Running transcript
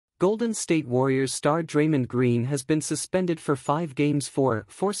Golden State Warriors star Draymond Green has been suspended for 5 games for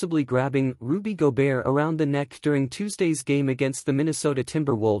forcibly grabbing Ruby Gobert around the neck during Tuesday's game against the Minnesota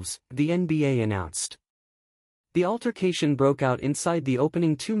Timberwolves, the NBA announced. The altercation broke out inside the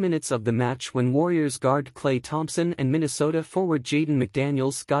opening 2 minutes of the match when Warriors guard Klay Thompson and Minnesota forward Jaden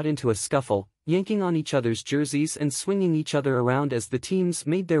McDaniels got into a scuffle, yanking on each other's jerseys and swinging each other around as the teams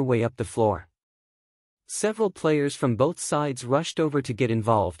made their way up the floor. Several players from both sides rushed over to get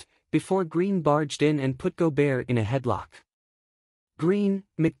involved, before Green barged in and put Gobert in a headlock. Green,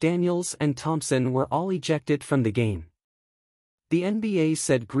 McDaniels and Thompson were all ejected from the game. The NBA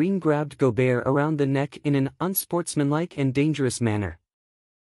said Green grabbed Gobert around the neck in an unsportsmanlike and dangerous manner.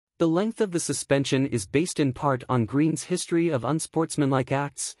 The length of the suspension is based in part on Green's history of unsportsmanlike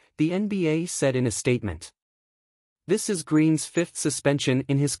acts, the NBA said in a statement. This is Green's 5th suspension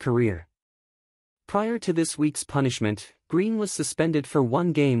in his career. Prior to this week's punishment, Green was suspended for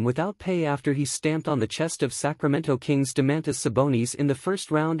 1 game without pay after he stamped on the chest of Sacramento Kings Domantas Sabonis in the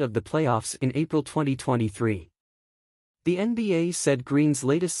first round of the playoffs in April 2023. The NBA said Green's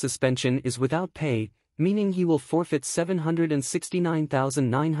latest suspension is without pay, meaning he will forfeit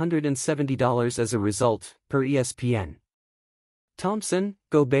 $769,970 as a result, per ESPN. Thompson,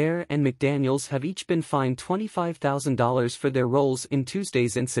 Gobert and McDaniels have each been fined $25,000 for their roles in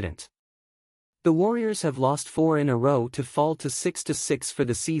Tuesday's incident. The Warriors have lost 4 in a row to fall to 6-6 for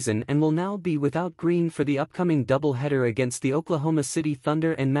the season and will now be without Green for the upcoming doubleheader against the Oklahoma City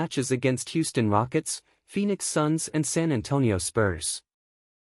Thunder and matches against Houston Rockets, Phoenix Suns and San Antonio Spurs.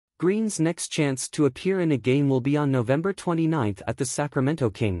 Green's next chance to appear in a game will be on November 29th at the Sacramento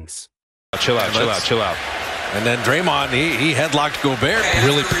Kings. Chill out. And then Draymond, he headlocked Gobert.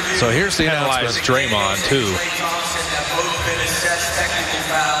 Really. So here's the analyze Draymond too.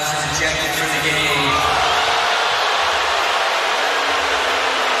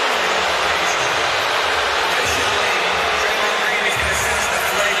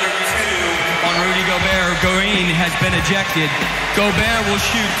 On Ruby Gobert, Green has been ejected. Gobert will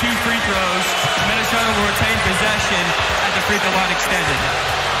shoot 2 free throws. Minnesota will retain possession at the free throw line extended.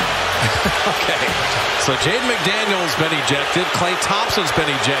 Okay, so Jaden McDaniels been ejected, Klay Thompson's been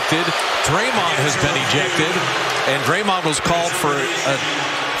ejected, Draymond has been ejected, and Draymond was called for a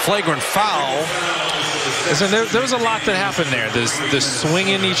flagrant foul. Listen, there was a lot that happened there. This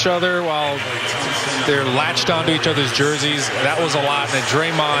swinging each other while they're latched onto each other's jerseys. That was a lot. And then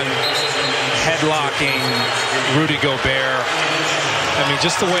Draymond headlocking Rudy Gobert. I mean,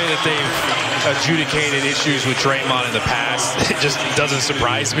 just the way that they've adjudicated issues with Draymond in the past, it just doesn't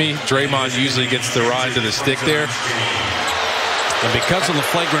surprise me. Draymond usually gets the raw end of the stick there. And because of the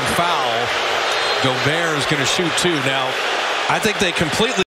flagrant foul, Gobert is going to shoot 2. Now, I think they completely